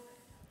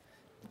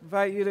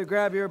invite you to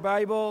grab your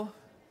Bible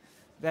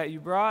that you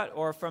brought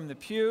or from the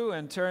pew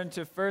and turn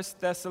to 1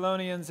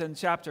 Thessalonians in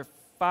chapter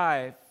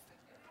 5.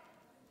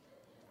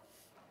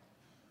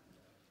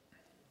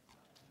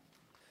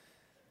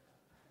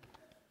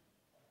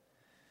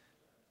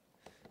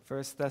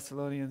 First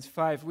Thessalonians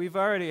 5. We've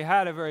already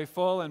had a very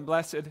full and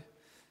blessed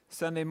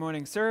Sunday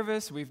morning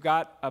service. We've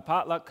got a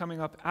potluck coming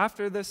up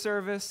after the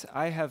service.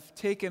 I have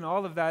taken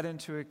all of that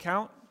into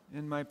account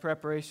in my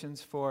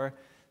preparations for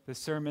the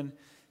sermon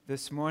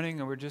this morning,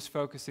 and we're just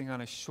focusing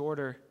on a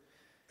shorter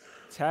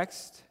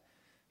text,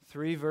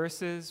 3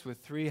 verses with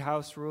 3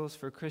 house rules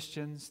for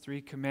Christians,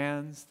 3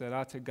 commands that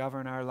ought to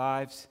govern our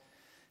lives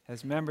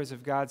as members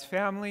of God's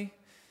family,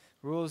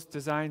 rules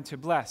designed to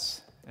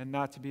bless and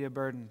not to be a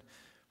burden.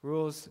 3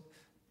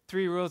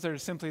 rules that are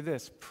simply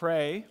this: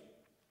 pray.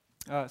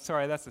 That's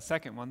the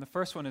second one. The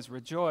first one is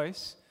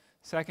rejoice.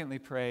 Secondly,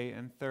 pray.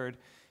 And third,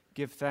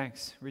 give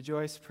thanks.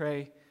 Rejoice,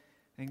 pray,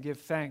 and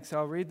give thanks.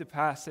 I'll read the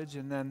passage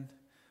and then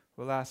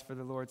we'll ask for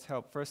the Lord's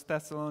help. 1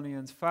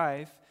 Thessalonians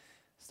 5,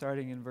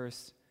 starting in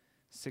verse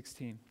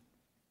 16.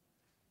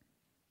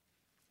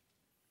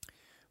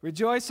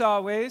 Rejoice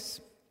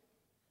always,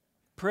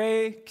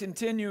 pray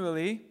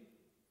continually,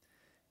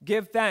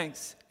 give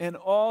thanks in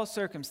all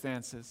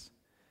circumstances,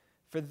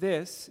 for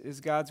this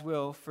is God's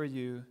will for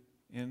you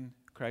in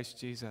Christ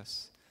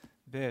Jesus.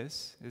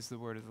 This is the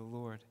word of the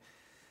Lord.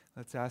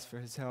 Let's ask for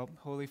his help.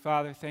 Holy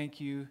Father,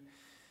 thank you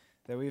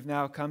that we've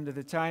now come to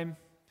the time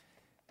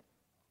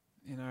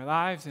in our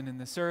lives and in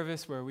the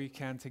service where we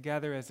can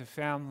together as a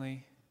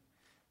family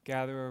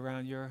gather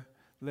around your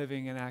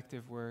living and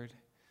active word.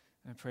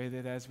 I pray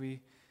that as we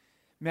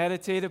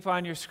meditate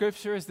upon your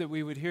scriptures, that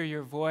we would hear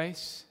your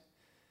voice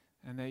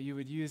and that you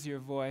would use your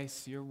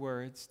voice, your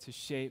words, to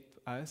shape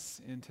us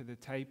into the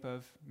type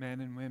of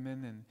men and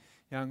women and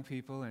young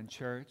people and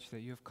church that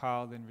you have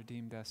called and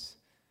redeemed us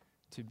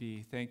to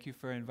be. Thank you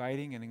for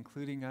inviting and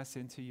including us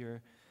into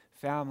your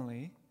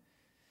family,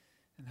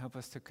 and help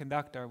us to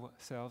conduct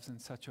ourselves in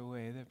such a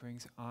way that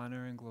brings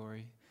honor and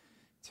glory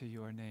to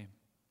your name.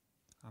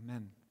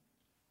 Amen.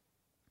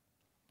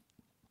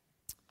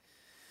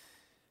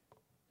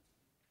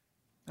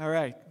 All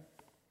right.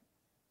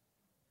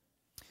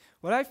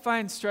 What I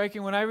find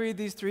striking when I read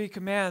these 3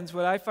 commands,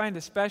 what I find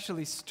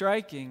especially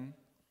striking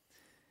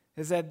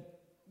is that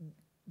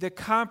the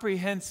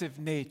comprehensive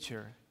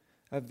nature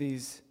of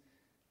these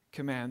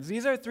commands.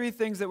 These are 3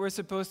 things that we're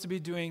supposed to be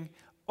doing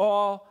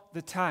all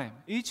the time.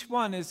 Each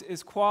one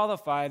is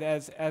qualified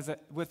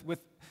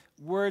with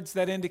words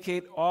that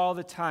indicate all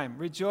the time.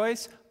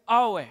 Rejoice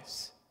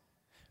always.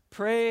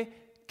 Pray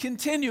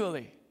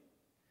continually.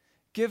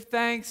 Give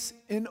thanks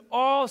in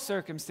all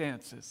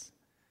circumstances.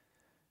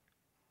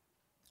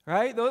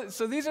 Right?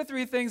 So these are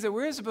 3 things that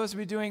we're supposed to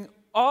be doing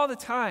all the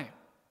time.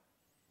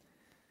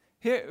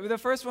 Here, the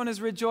first one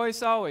is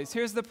rejoice always.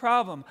 Here's the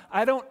problem.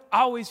 I don't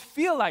always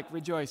feel like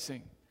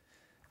rejoicing.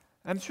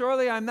 And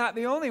surely I'm not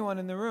the only one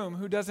in the room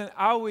who doesn't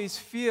always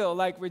feel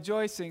like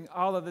rejoicing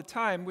all of the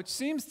time, which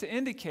seems to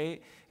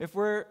indicate if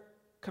we're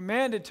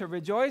commanded to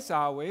rejoice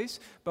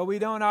always, but we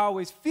don't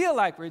always feel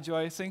like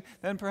rejoicing,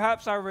 then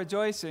perhaps our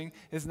rejoicing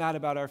is not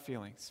about our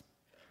feelings.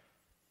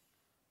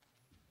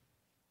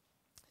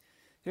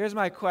 Here's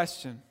my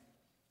question.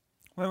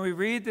 When we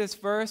read this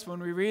verse,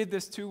 when we read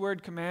this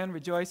 2-word command,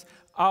 rejoice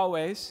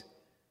always,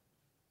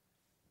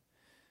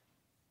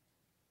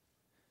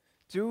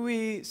 do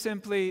we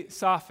simply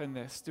soften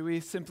this? Do we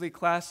simply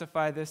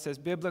classify this as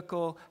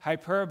biblical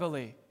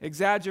hyperbole,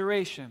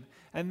 exaggeration,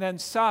 and then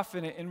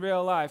soften it in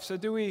real life? So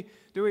do we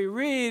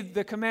read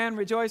the command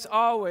rejoice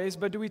always,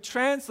 but do we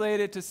translate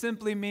it to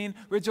simply mean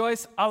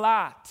rejoice a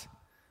lot?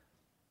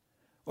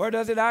 Or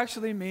does it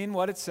actually mean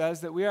what it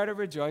says, that we are to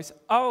rejoice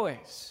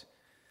always?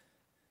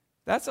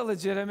 That's a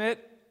legitimate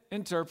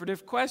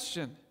interpretive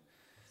question.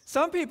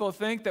 Some people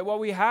think that what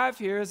we have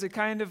here is it's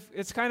kind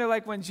of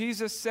like when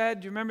Jesus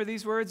said, do you remember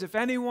these words? If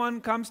anyone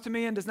comes to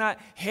me and does not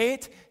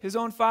hate his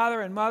own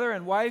father and mother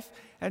and wife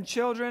and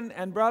children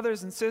and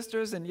brothers and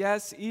sisters, and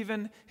yes,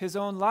 even his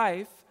own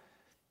life,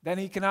 then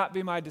he cannot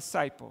be my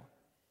disciple.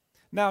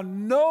 Now,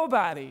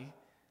 nobody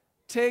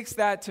takes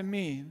that to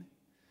mean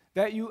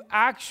that you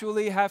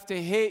actually have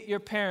to hate your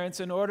parents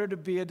in order to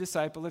be a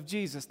disciple of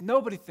Jesus.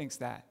 Nobody thinks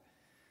that.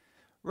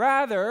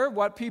 Rather,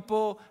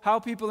 how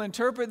people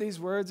interpret these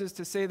words is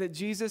to say that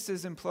Jesus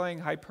is employing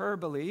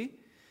hyperbole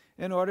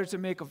in order to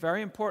make a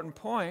very important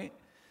point,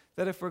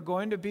 that if we're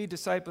going to be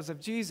disciples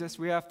of Jesus,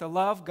 we have to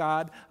love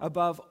God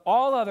above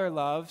all other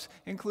loves,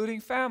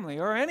 including family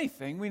or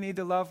anything. We need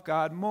to love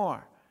God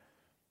more.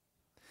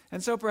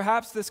 And so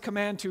perhaps this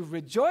command to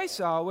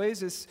rejoice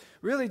always is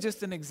really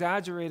just an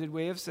exaggerated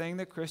way of saying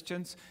that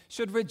Christians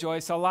should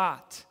rejoice a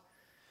lot.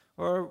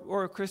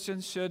 Or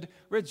Christians should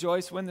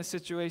rejoice when the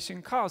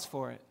situation calls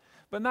for it,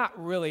 but not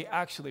really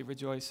actually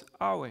rejoice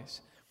always.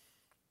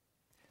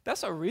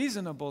 That's a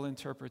reasonable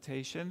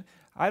interpretation.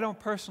 I don't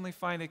personally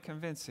find it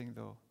convincing,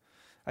 though.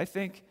 I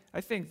think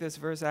this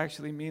verse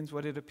actually means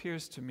what it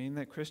appears to mean,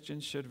 that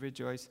Christians should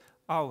rejoice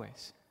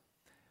always.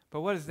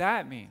 But what does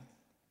that mean?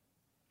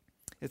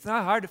 It's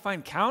not hard to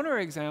find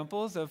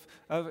counterexamples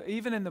of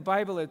even in the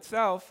Bible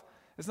itself.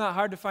 It's not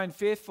hard to find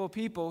faithful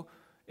people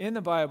in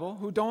the Bible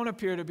who don't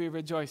appear to be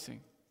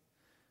rejoicing.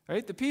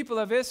 Right? The people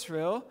of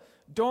Israel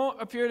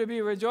don't appear to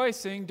be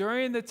rejoicing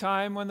during the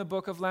time when the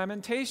book of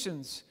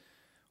Lamentations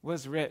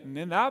was written.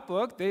 In that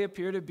book, they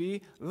appear to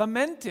be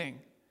lamenting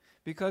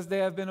because they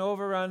have been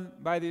overrun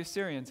by the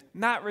Assyrians,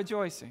 not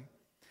rejoicing.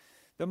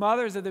 The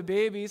mothers of the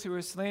babies who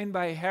were slain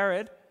by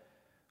Herod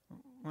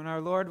when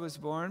our Lord was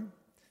born,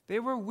 they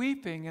were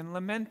weeping and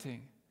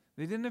lamenting.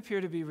 They didn't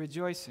appear to be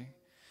rejoicing.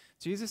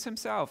 Jesus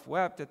himself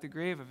wept at the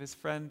grave of his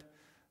friend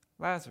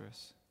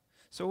Lazarus.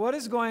 So what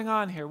is going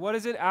on here? What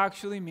does it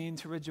actually mean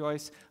to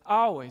rejoice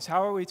always?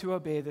 How are we to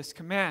obey this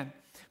command?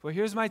 Well,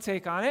 here's my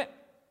take on it.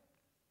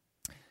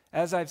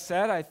 As I've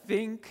said, I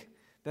think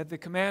that the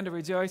command to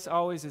rejoice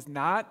always is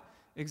not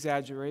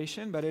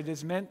exaggeration, but it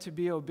is meant to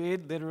be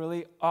obeyed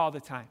literally all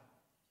the time.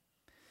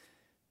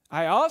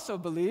 I also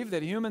believe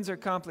that humans are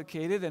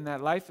complicated and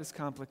that life is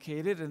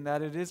complicated and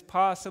that it is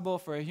possible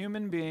for a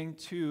human being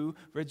to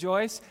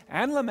rejoice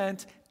and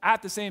lament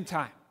at the same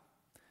time.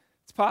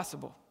 It's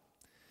possible.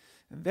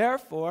 And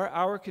therefore,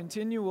 our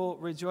continual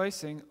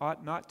rejoicing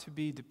ought not to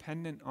be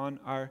dependent on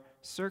our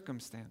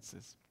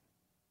circumstances,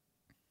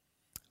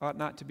 ought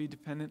not to be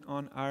dependent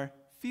on our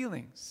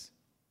feelings.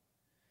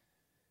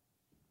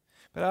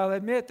 But I'll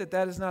admit that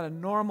that is not a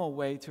normal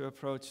way to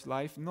approach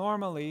life.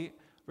 Normally,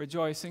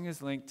 rejoicing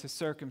is linked to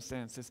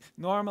circumstances.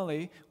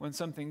 Normally, when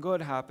something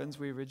good happens,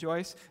 we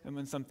rejoice, and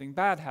when something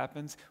bad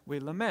happens, we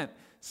lament.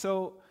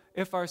 So,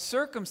 if our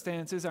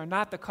circumstances are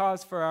not the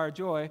cause for our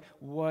joy,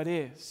 what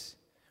is?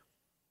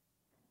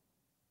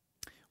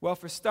 Well,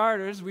 for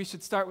starters, we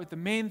should start with the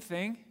main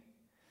thing.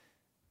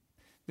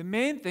 The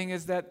main thing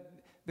is that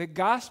the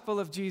gospel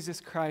of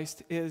Jesus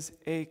Christ is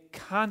a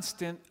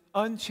constant,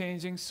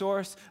 unchanging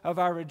source of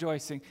our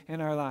rejoicing in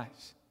our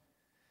lives.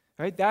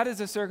 Right? That is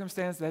a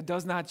circumstance that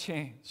does not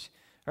change.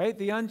 Right?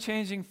 The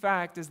unchanging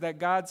fact is that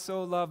God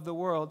so loved the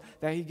world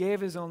that he gave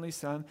his only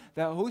Son,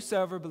 that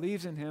whosoever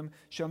believes in him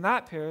shall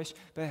not perish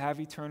but have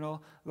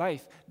eternal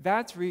life.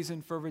 That's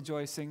reason for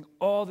rejoicing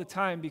all the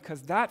time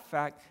because that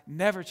fact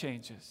never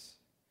changes.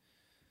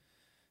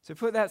 To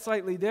put that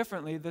slightly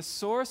differently, the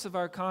source of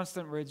our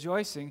constant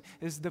rejoicing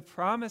is the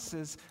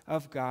promises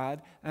of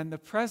God and the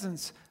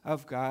presence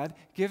of God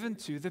given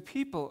to the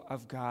people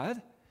of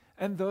God,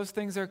 and those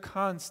things are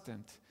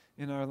constant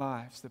in our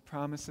lives, the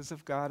promises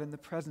of God and the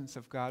presence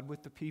of God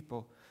with the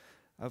people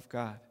of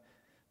God.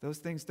 Those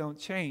things don't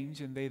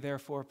change, and they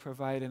therefore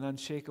provide an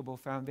unshakable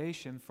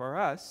foundation for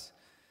us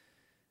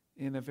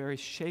in a very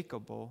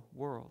shakeable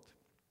world.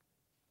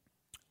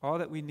 All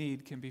that we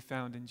need can be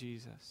found in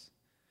Jesus.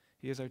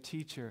 He is our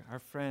teacher, our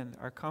friend,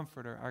 our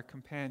comforter, our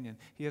companion.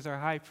 He is our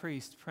high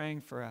priest praying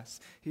for us.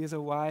 He is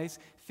a wise,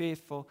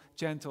 faithful,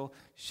 gentle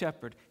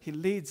shepherd. He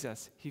leads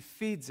us. He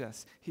feeds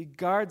us. He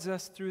guards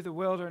us through the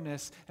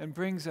wilderness and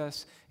brings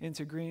us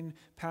into green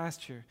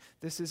pasture.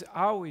 This is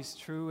always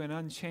true and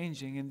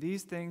unchanging, and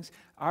these things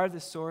are the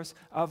source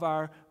of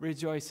our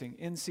rejoicing.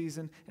 In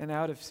season and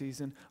out of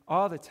season,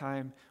 all the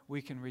time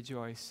we can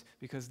rejoice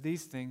because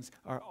these things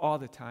are all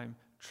the time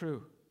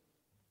true.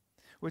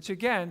 Which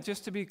again,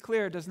 just to be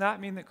clear, does not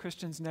mean that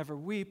Christians never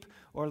weep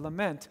or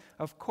lament.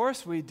 Of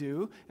course we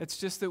do. It's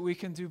just that we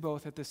can do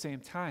both at the same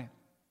time.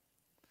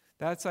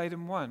 That's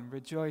item one,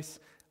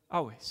 rejoice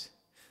always.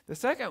 The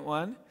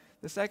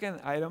second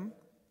item,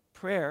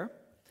 prayer,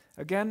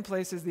 again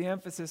places the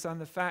emphasis on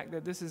the fact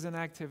that this is an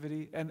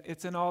activity and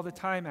it's an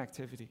all-the-time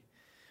activity.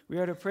 We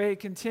are to pray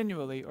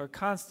continually or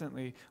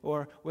constantly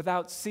or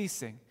without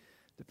ceasing,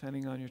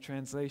 depending on your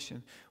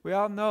translation. We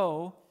all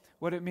know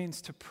what it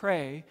means to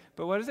pray,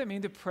 but what does it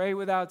mean to pray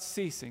without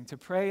ceasing, to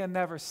pray and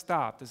never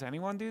stop? Does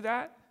anyone do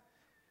that?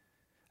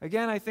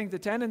 Again, I think the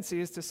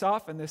tendency is to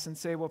soften this and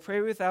say, well,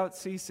 pray without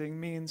ceasing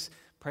means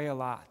pray a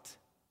lot.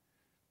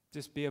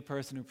 Just be a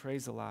person who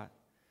prays a lot.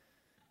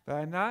 But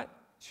I'm not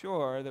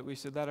sure that we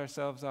should let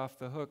ourselves off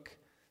the hook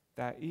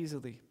that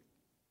easily.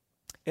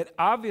 It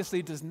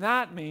obviously does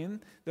not mean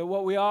that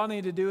what we all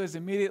need to do is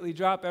immediately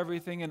drop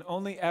everything and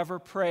only ever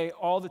pray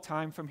all the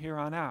time from here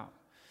on out.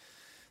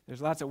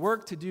 There's lots of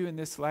work to do in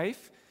this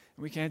life,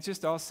 and we can't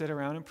just all sit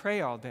around and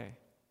pray all day.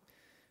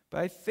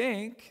 But I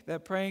think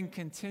that praying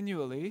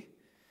continually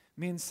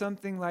means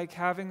something like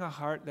having a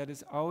heart that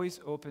is always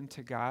open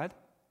to God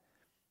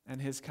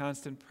and his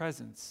constant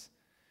presence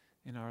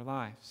in our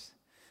lives.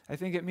 I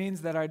think it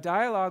means that our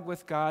dialogue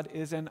with God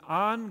is an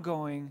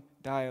ongoing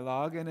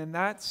dialogue, and in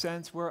that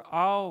sense, we're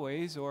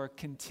always or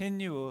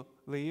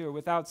continually or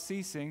without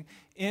ceasing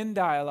in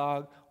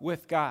dialogue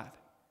with God.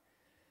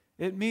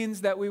 It means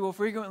that we will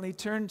frequently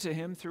turn to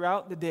him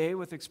throughout the day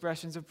with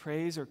expressions of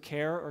praise or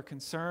care or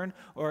concern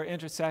or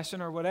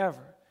intercession or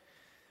whatever.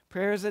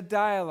 Prayer is a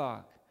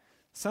dialogue.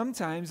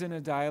 Sometimes in a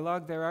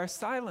dialogue there are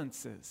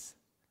silences.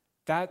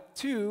 That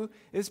too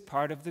is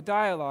part of the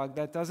dialogue.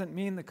 That doesn't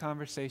mean the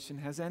conversation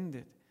has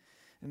ended.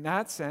 In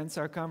that sense,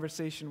 our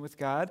conversation with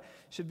God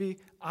should be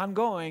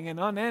ongoing and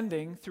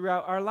unending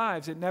throughout our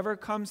lives. It never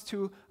comes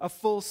to a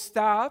full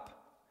stop.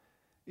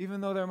 even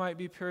though there might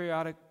be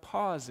periodic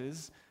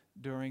pauses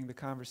during the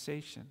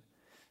conversation.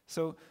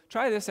 So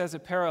try this as a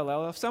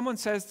parallel. If someone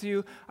says to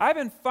you, I've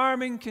been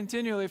farming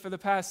continually for the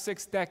past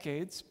 6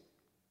 decades,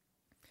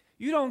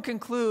 you don't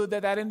conclude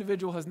that that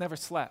individual has never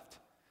slept,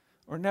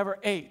 or never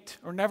ate,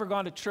 or never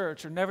gone to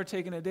church, or never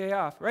taken a day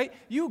off, right?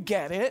 You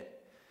get it.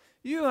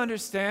 You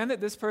understand that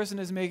this person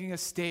is making a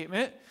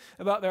statement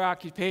about their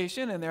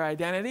occupation and their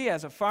identity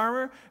as a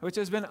farmer, which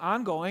has been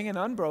ongoing and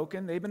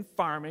unbroken. They've been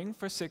farming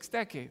for 6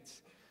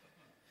 decades.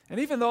 And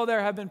even though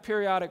there have been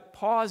periodic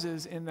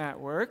pauses in that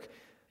work,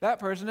 that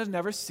person has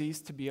never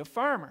ceased to be a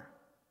farmer.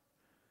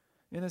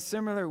 In a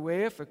similar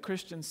way, if a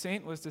Christian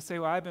saint was to say,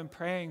 well, I've been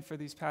praying for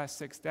these past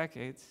 6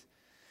 decades,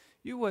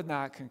 you would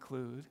not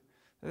conclude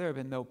that there have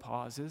been no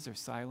pauses or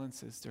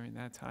silences during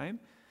that time,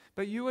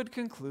 but you would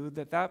conclude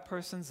that that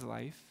person's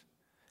life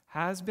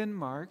has been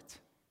marked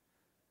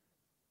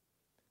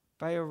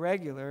by a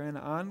regular and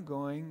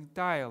ongoing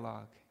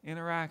dialogue,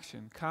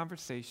 interaction,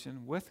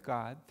 conversation with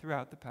God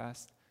throughout the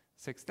past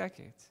 6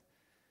 decades.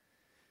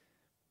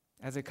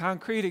 As a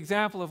concrete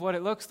example of what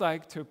it looks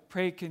like to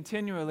pray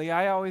continually,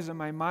 I always, in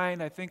my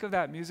mind, I think of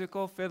that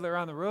musical, Fiddler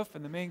on the Roof,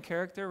 and the main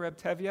character, Reb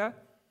Tevye.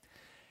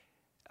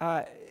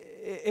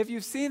 If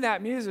you've seen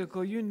that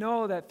musical, you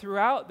know that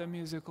throughout the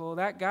musical,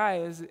 that guy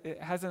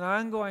has an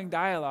ongoing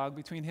dialogue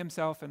between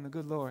himself and the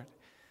good Lord.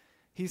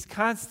 He's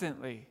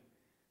constantly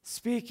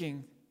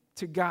speaking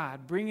to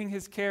God, bringing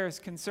his cares,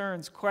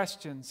 concerns,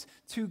 questions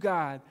to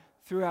God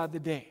throughout the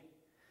day.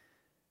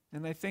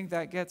 And I think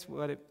that gets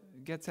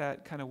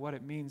at kind of what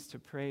it means to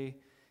pray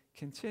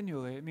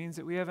continually. It means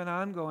that we have an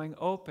ongoing,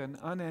 open,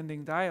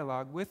 unending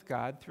dialogue with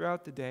God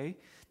throughout the day.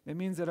 It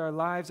means that our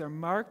lives are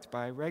marked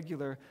by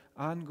regular,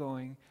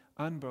 ongoing,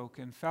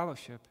 unbroken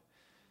fellowship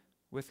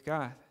with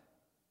God.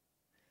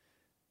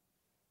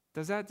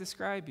 Does that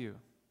describe you?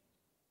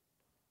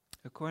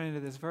 According to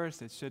this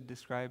verse, it should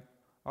describe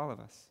all of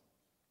us.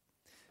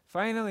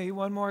 Finally,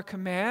 one more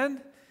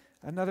command,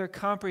 another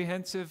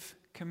comprehensive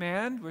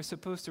command. We're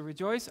supposed to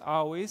rejoice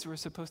always. We're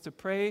supposed to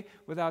pray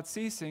without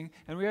ceasing.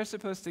 And we are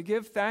supposed to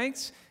give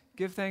thanks.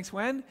 Give thanks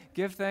when?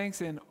 Give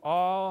thanks in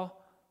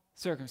all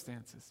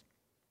circumstances.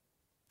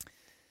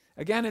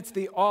 Again, it's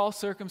the all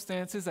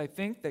circumstances, I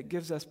think, that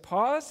gives us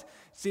pause.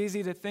 It's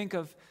easy to think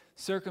of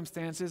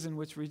circumstances in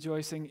which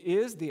rejoicing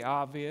is the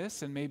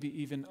obvious and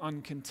maybe even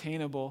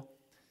uncontainable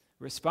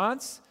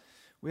response.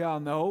 We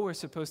all know we're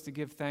supposed to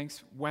give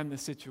thanks when the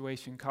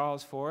situation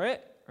calls for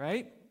it,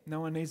 right? No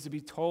one needs to be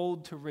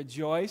told to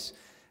rejoice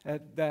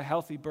at the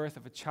healthy birth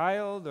of a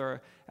child,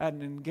 or at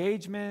an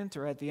engagement,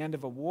 or at the end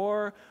of a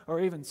war,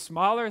 or even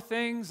smaller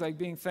things like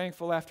being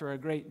thankful after a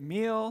great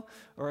meal,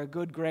 or a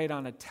good grade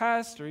on a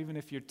test, or even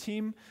if your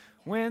team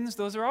wins.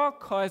 Those are all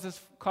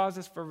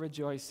causes for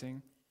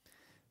rejoicing.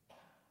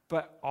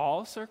 But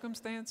all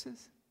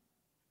circumstances?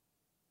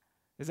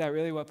 Is that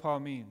really what Paul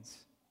means?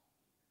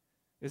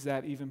 Is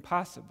that even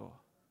possible?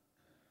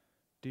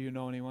 Do you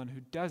know anyone who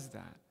does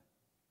that?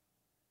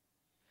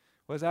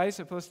 Was I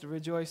supposed to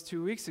rejoice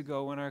 2 weeks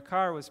ago when our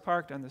car was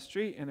parked on the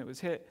street and it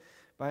was hit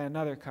by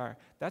another car?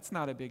 That's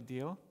not a big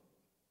deal.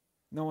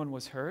 No one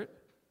was hurt.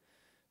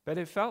 But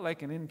it felt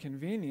like an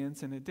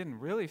inconvenience, and it didn't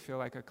really feel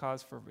like a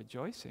cause for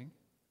rejoicing.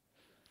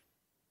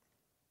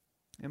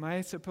 Am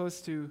I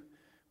supposed to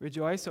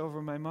rejoice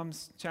over my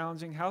mom's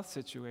challenging health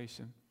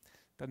situation?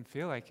 Doesn't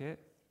feel like it.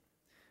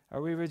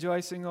 Are we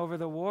rejoicing over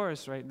the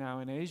wars right now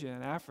in Asia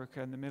and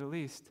Africa and the Middle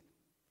East?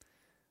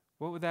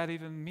 What would that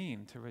even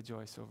mean, to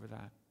rejoice over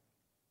that?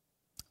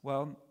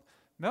 Well,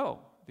 no,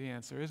 the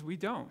answer is we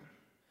don't.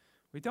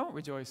 We don't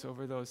rejoice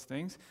over those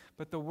things,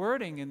 but the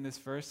wording in this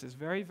verse is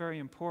very, very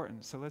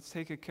important, so let's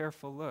take a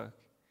careful look.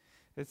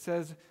 It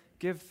says,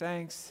 give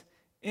thanks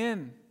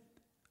in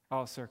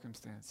all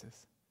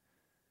circumstances.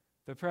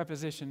 The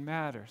preposition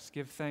matters.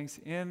 Give thanks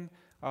in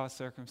all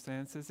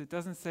circumstances. It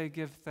doesn't say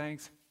give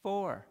thanks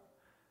for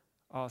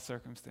all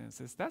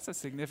circumstances. That's a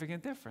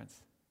significant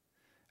difference.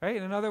 Right?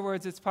 In other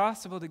words, it's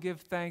possible to give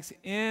thanks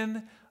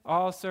in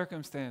all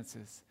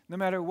circumstances, no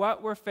matter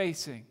what we're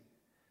facing,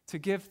 to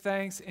give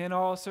thanks in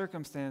all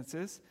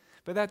circumstances.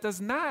 But that does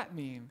not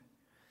mean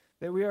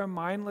that we are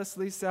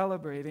mindlessly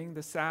celebrating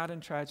the sad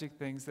and tragic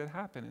things that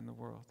happen in the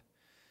world.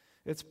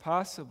 It's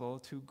possible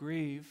to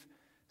grieve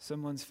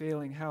someone's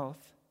failing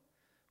health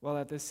while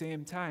at the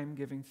same time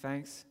giving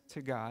thanks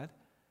to God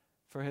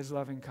for his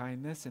loving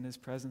kindness and his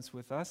presence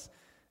with us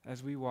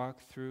as we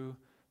walk through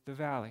the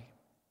valley.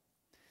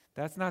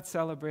 That's not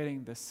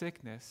celebrating the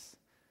sickness.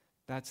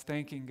 That's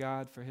thanking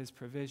God for his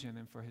provision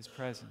and for his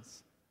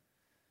presence.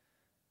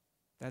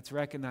 That's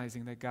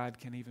recognizing that God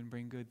can even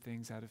bring good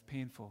things out of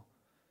painful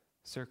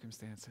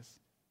circumstances.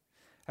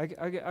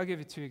 I'll give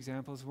you 2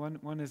 examples.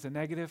 One is a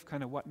negative,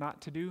 kind of what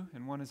not to do,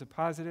 and one is a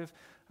positive.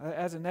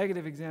 As a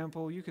negative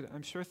example, you could,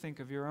 I'm sure, think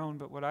of your own,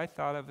 but what I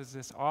thought of is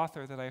this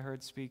author that I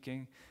heard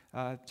speaking.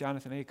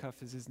 Jonathan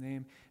Acuff is his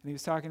name, and he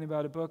was talking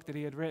about a book that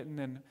he had written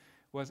and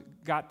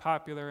got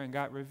popular and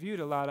got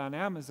reviewed a lot on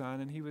Amazon,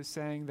 and he was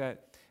saying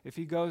that if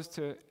he goes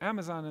to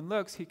Amazon and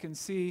looks, he can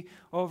see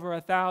over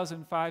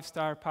 1,000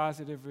 5-star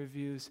positive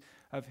reviews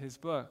of his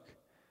book.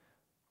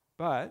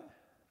 But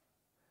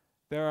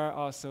there are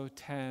also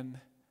 10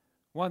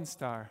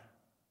 one-star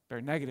or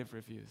negative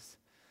reviews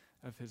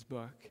of his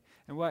book.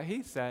 And what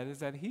he said is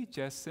that he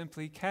just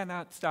simply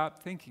cannot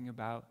stop thinking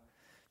about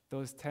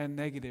those 10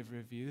 negative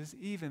reviews,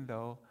 even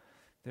though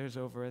there's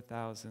over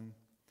 1,000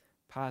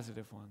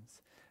 positive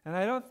ones. And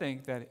I don't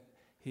think that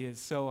he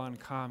is so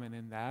uncommon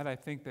in that. I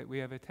think that we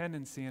have a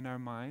tendency in our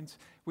minds.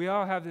 We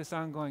all have this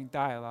ongoing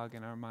dialogue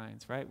in our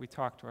minds, right? We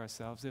talk to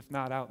ourselves. If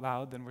not out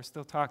loud, then we're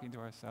still talking to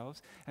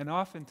ourselves. And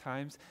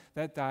oftentimes,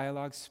 that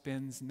dialogue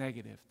spins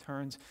negative,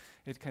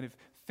 it kind of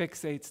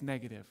fixates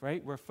negative,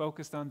 right? We're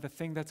focused on the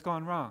thing that's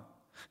gone wrong.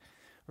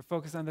 We're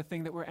focused on the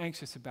thing that we're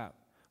anxious about.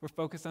 We're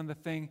focused on the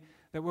thing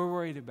that we're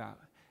worried about.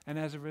 And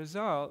as a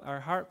result,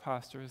 our heart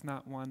posture is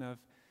not one of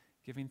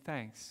giving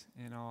thanks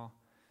in all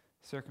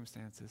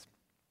circumstances.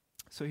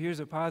 So here's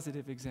a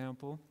positive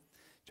example.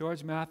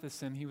 George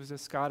Matheson, he was a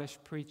Scottish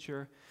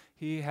preacher.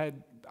 He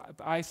had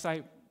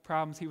eyesight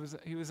problems. He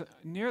was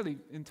nearly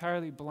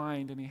entirely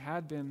blind, and he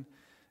had been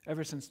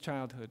ever since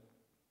childhood.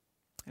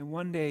 And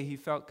one day he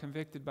felt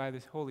convicted by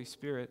the Holy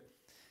Spirit,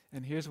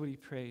 and here's what he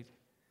prayed.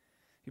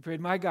 He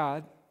prayed, "My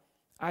God,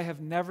 I have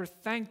never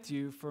thanked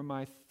you for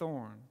my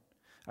thorn.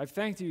 I've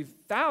thanked you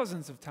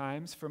thousands of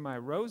times for my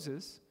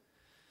roses,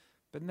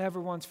 but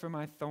never once for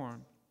my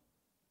thorn.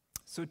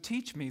 So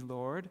teach me,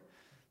 Lord,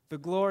 the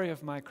glory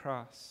of my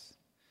cross.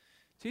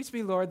 Teach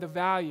me, Lord, the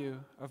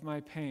value of my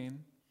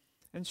pain,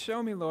 and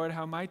show me, Lord,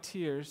 how my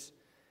tears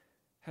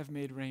have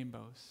made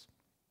rainbows."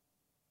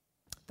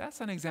 That's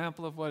an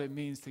example of what it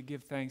means to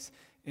give thanks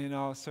in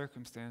all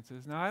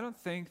circumstances. Now, I don't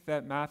think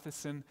that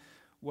Matheson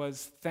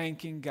was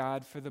thanking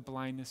God for the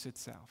blindness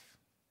itself.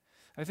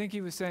 I think he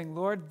was saying,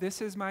 "Lord,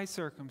 this is my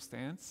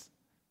circumstance.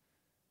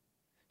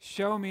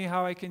 Show me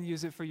how I can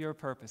use it for your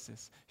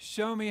purposes.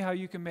 Show me how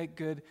you can make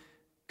good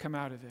come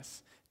out of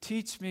this.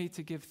 Teach me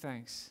to give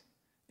thanks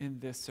in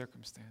this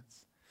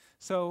circumstance."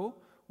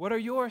 So, what are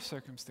your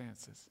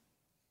circumstances?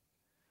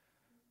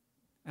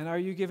 And are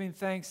you giving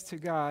thanks to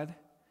God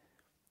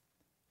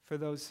for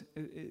those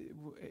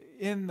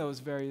in those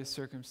various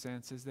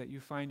circumstances that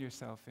you find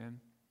yourself in?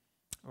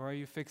 Or are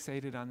you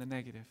fixated on the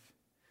negative?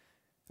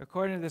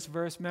 According to this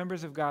verse,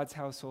 members of God's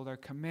household are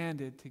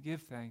commanded to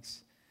give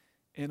thanks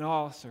in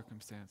all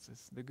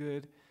circumstances, the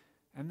good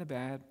and the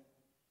bad.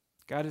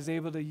 God is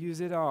able to use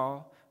it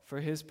all for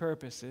his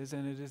purposes,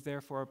 and it is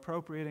therefore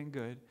appropriate and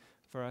good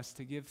for us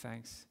to give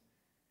thanks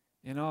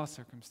in all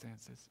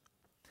circumstances.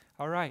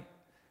 All right,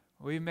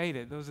 we made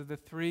it. Those are the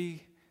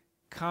 3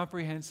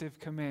 comprehensive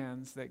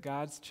commands that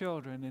God's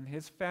children and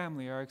his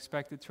family are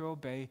expected to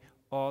obey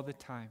all the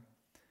time.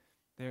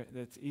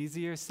 That's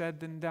easier said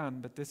than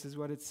done, but this is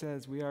what it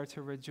says. We are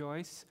to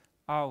rejoice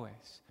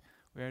always.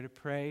 We are to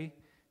pray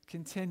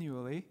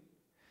continually,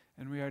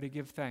 and we are to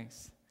give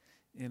thanks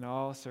in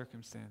all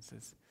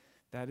circumstances.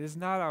 That is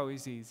not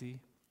always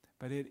easy,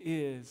 but it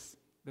is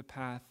the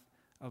path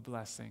of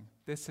blessing.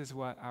 This is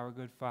what our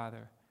good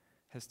Father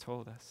has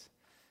told us.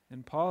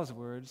 In Paul's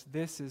words,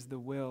 this is the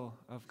will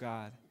of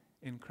God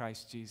in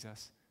Christ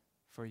Jesus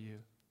for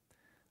you.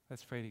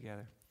 Let's pray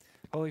together.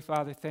 Holy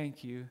Father,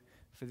 thank you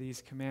for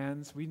these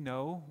commands. We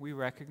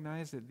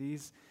recognize that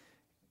these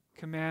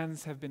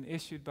commands have been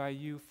issued by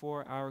you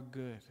for our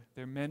good.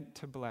 They're meant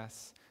to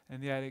bless,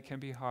 and yet it can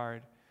be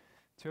hard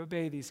to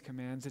obey these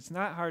commands. It's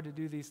not hard to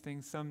do these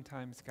things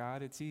sometimes,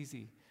 God. It's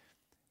easy.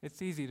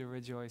 It's easy to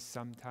rejoice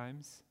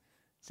sometimes.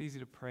 It's easy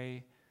to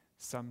pray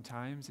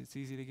sometimes. It's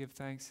easy to give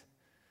thanks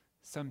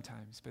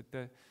sometimes. But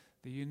the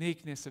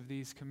uniqueness of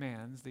these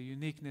commands, the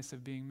uniqueness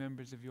of being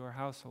members of your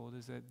household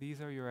is that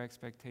these are your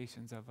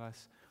expectations of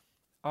us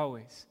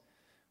always,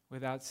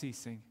 without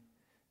ceasing,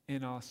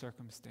 in all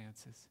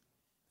circumstances.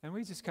 And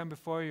we just come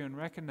before you and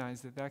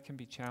recognize that that can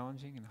be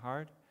challenging and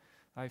hard.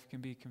 Life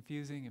can be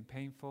confusing and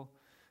painful.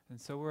 And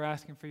so we're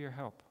asking for your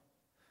help.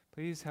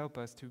 Please help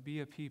us to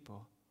be a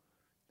people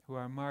who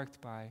are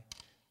marked by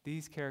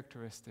these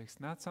characteristics,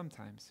 not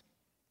sometimes,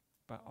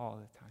 but all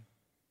the time.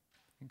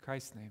 In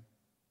Christ's name,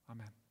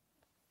 amen.